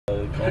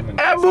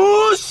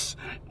Emus!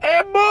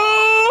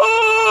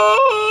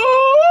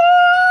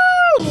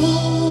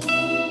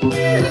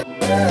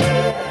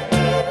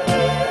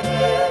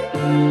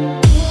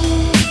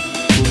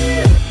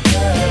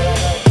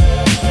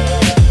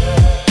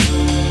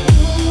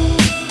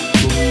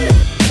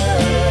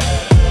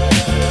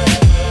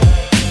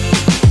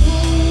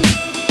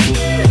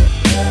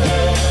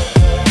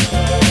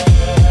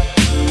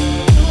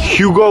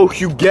 Hugo,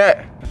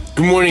 Huguette.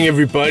 Good morning,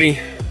 everybody.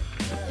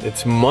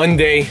 It's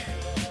Monday.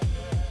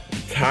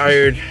 I'm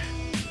tired.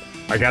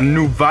 I got a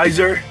new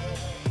visor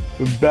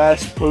with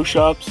bass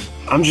push-ups.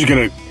 I'm just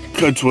gonna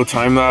cut to a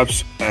time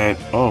lapse and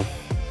I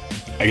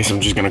guess I'm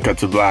just gonna cut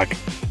to black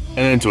and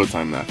then to a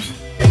time lapse.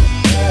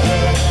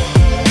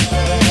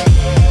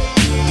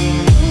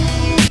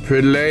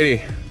 Pretty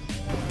lady.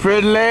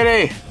 Pretty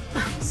lady.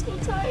 I'm so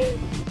tired.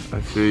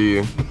 I feel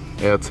you.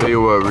 Yeah, I'll tell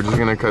you what, we're just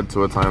gonna cut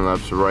to a time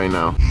lapse right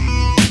now.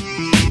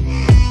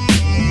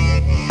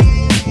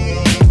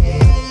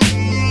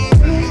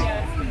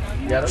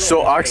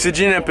 So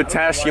Oxygen and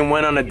Potassium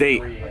went on a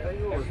date.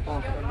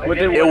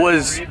 It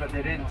was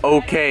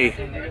okay.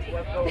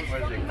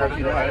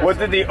 What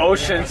did the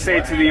ocean say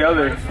to the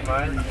other?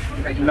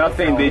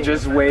 Nothing, they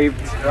just waved.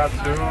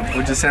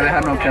 We just said it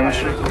had no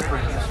chemistry.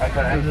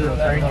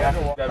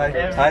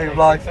 Hi,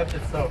 vlog.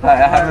 I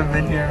haven't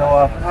been here in a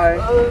while. Hi.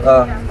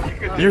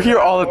 You're here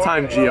all the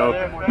time, Gio.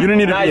 You don't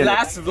need to be in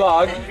last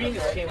vlog,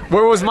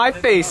 where was my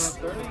face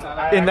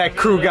in that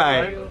crew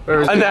guy?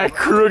 And that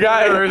crew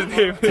guy?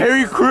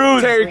 Terry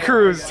Crews. Terry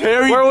Crews.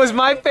 Terry. Where was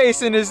my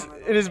face in his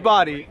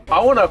body? I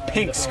want a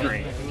pink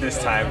screen this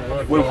time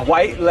with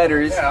white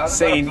letters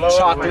saying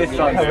chocolate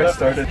thunder.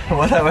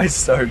 What have I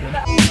started?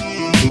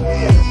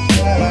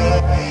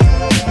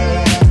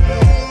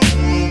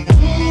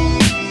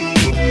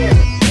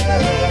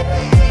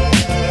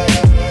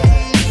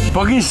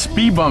 Fucking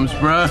speed bumps,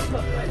 bruh.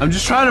 I'm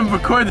just trying to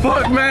record the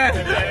fuck, man.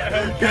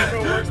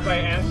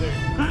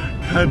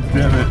 God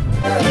damn it.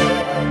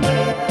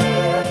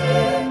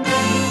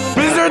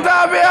 Mr.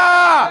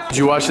 Tapia! Did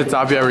you watch the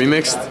Tapia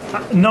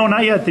Remixed? No,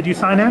 not yet. Did you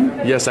sign in?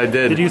 Yes, I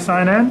did. Did you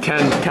sign in?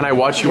 Can I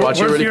watch you watch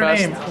it really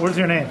fast? Where's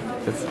your name?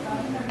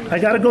 I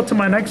gotta go to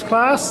my next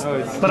class,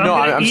 but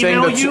I'm saying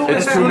email you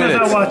it's as 2 soon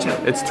minutes. as I watch it.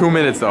 It's 2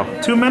 minutes though.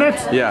 2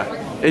 minutes? Yeah.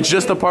 It's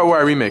just the part where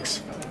I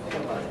remix.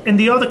 In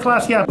the other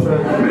class, yeah.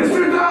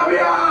 Mr.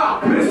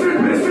 Tapia!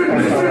 Mr.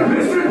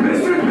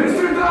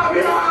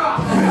 Tapia!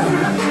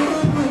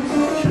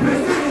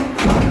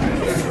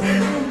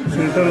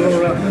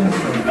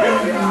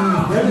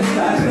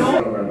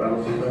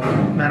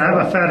 Man, I have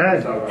a fat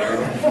head.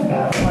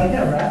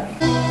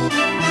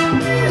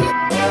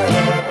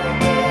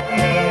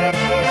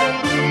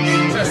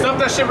 Stop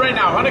that shit right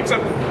now,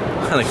 unacceptable.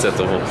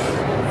 Unacceptable.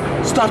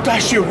 Stop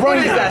that shit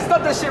right now!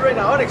 Stop that shit right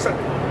now,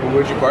 unacceptable.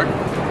 Where'd you park?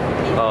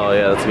 Oh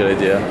yeah, that's a good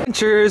idea.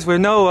 Adventures with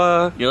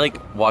Noah. You're like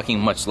walking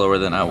much slower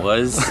than I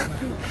was.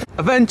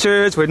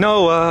 Adventures with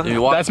Noah.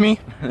 That's me?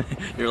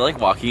 You're like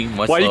walking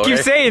much Why slower. do you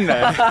keep saying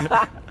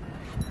that?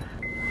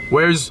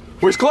 Where's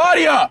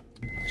Claudia?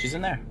 She's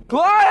in there.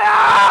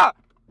 Claudia!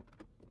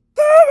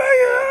 Oh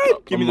my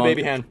God! Give me the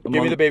baby hand.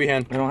 Give me the baby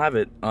hand. I don't have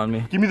it on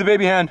me. Give me the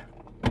baby hand.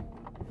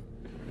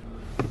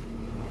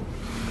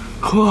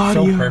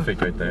 Claudia. So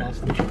perfect right there.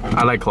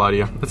 I like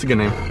Claudia. That's a good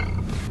name.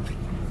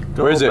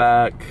 Go Where is it?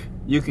 back.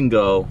 You can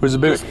go. Where's the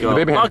baby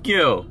hand? Fuck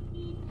you.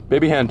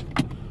 Baby hand.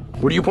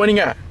 What are you pointing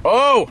at?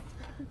 Oh!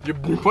 You're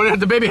pointing at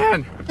the baby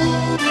hand.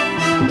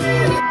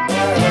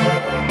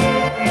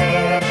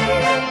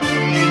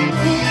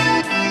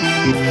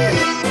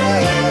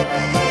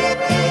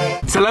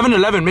 It's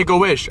 11:11. Make a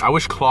wish. I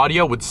wish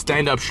Claudia would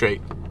stand up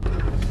straight.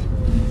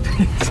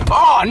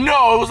 Oh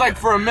no! It was like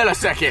for a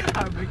millisecond.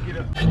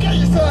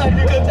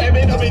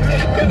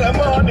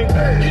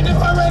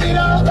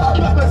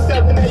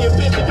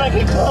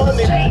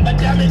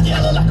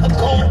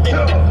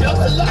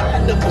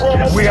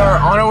 We are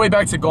on our way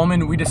back to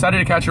Goleman. We decided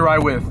to catch a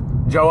ride with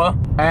Joah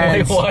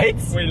and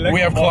we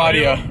have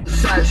Claudia.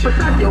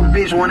 Your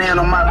bitch went in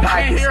on my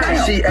pocket.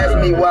 She asked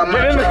me why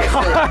my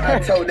I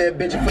told that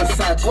bitch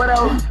Versace. What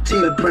else? She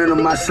the print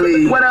on my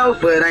sleeve. What else?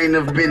 But I ain't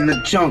never been in the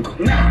jungle.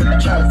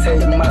 Try to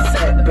take my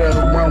sack, better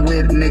run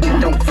with it, nigga,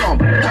 don't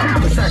fumble.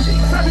 Versace,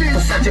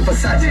 Versace,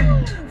 Versace,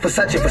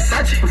 Versace,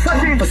 Versace,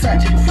 Versace,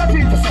 Versace,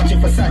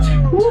 Versace,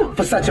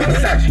 Versace,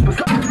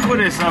 Versace. What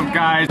is up,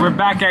 guys? We're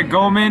back at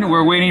Goleman.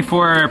 We're waiting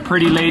for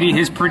Pretty Lady,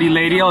 his Pretty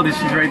Lady. Oh, this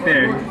is right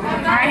there.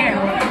 Right here.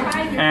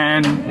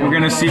 And we're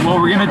gonna see what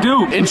we're gonna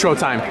do. Intro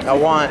time. I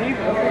want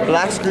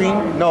black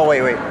screen. No,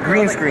 wait.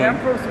 Green screen.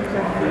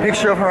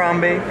 Picture of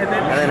Harambe, and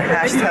then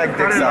hashtag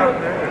dicks out.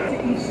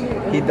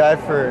 He died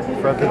for a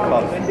big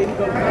cause.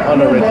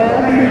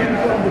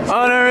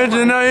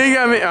 Unoriginal, you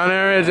got me.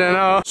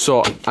 Unoriginal.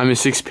 So I'm in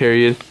 6th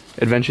period.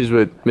 Adventures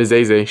with Ms.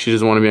 Zay-Zay. She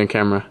doesn't want to be on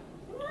camera.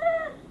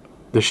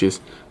 There she is.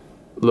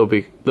 Little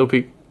peek.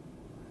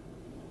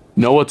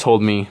 Noah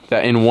told me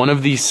that in one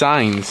of these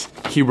signs,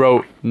 he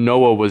wrote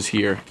Noah was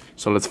here.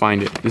 So let's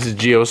find it. This is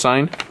Gio's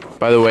sign.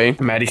 By the way,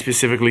 Maddie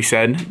specifically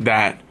said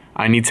that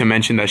I need to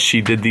mention that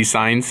she did these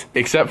signs.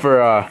 Except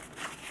for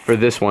for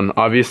this one.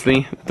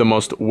 Obviously, the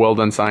most well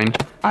done sign.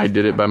 I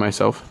did it by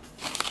myself.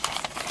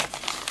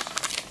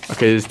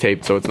 Okay, this is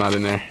taped, so it's not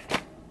in there.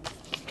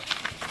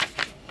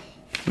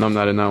 No, I'm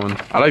not in that one.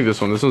 I like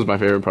this one. This one's my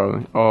favorite,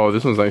 probably. Oh,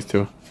 this one's nice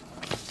too.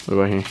 What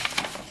about here?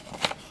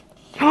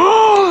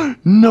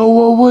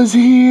 Noah was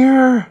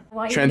here!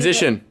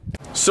 Transition.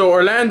 So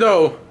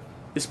Orlando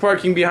is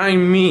parking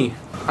behind me.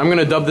 I'm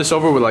gonna dub this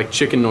over with like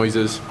chicken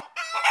noises.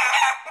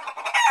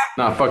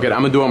 Nah, fuck it.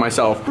 I'm gonna do it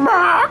myself.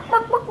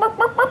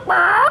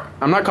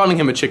 I'm not calling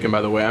him a chicken,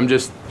 by the way. I'm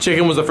just...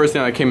 Chicken was the first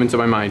thing that came into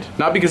my mind.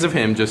 Not because of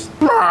him, just...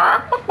 What's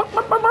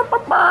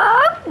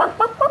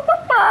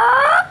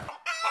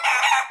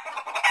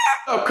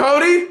up,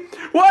 Cody?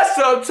 What's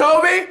up,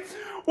 Toby?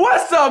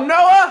 What's up,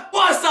 Noah?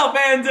 What's up,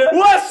 Andrew?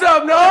 What's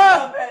up,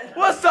 Noah?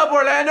 What's up,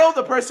 Orlando?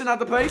 The person, not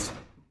the place?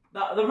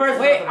 The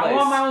person. Wait, I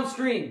want my own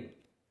stream.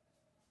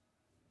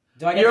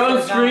 Do I get your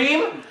own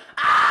stream?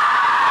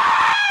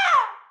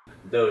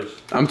 Doge.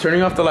 I'm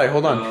turning off the light.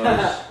 Hold on.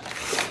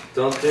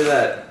 Don't do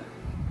that.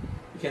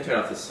 You can't turn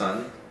off the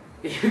sun.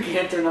 You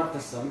can't turn off the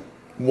sun.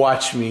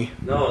 Watch me.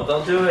 No,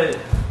 don't do it.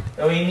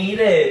 No, we need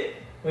it.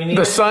 We need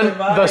The sun.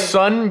 The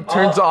sun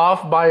turns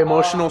off by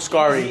emotional The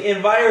scarring.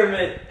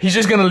 environment. He's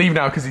just gonna leave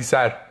now because he's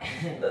sad.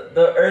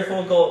 The earth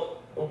will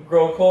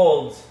grow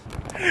cold.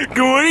 Good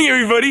morning,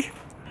 everybody.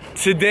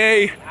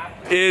 Today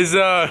is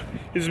a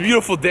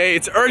beautiful day.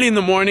 It's early in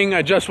the morning.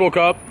 I just woke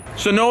up.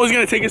 So Noah's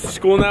gonna take us to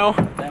school now.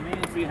 That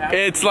means we have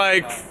It's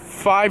like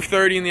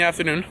 5:30 in the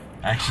afternoon.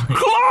 Actually.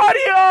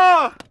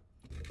 Claudia!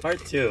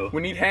 Part 2.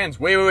 We need hands.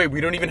 Wait. We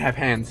don't even have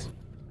hands.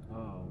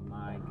 Oh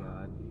my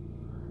god.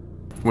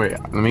 Wait,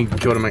 let me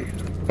go to my...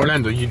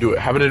 Orlando, you do it.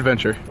 Have an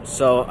adventure.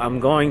 So I'm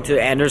going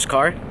to Anders'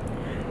 car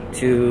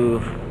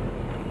to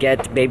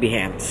get baby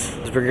hands.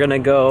 We're gonna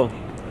go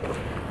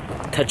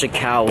touch a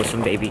cow with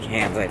some baby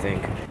hands, I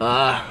think.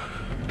 Oh,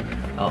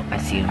 I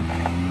see him.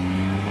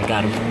 I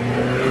got him.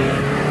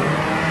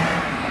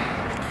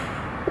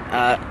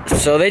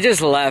 So they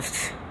just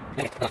left.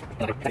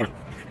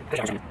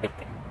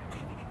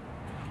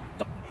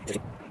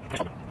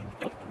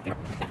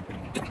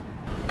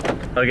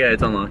 Okay,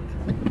 it's unlocked.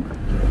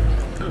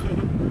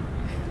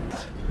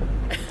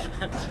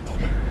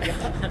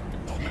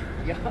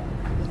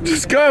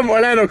 Just come,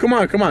 Orlando. Come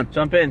on.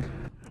 Jump in.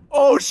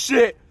 Oh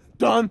shit!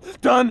 Dun.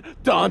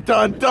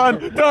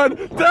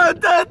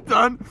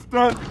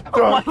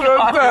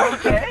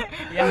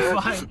 Yeah,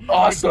 fine.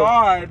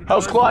 Awesome.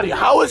 How's Claudia?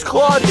 How is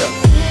Claudia?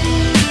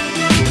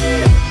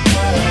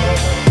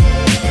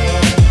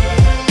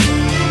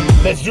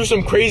 Let's do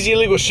some crazy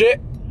illegal shit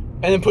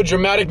and then put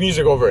dramatic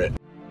music over it.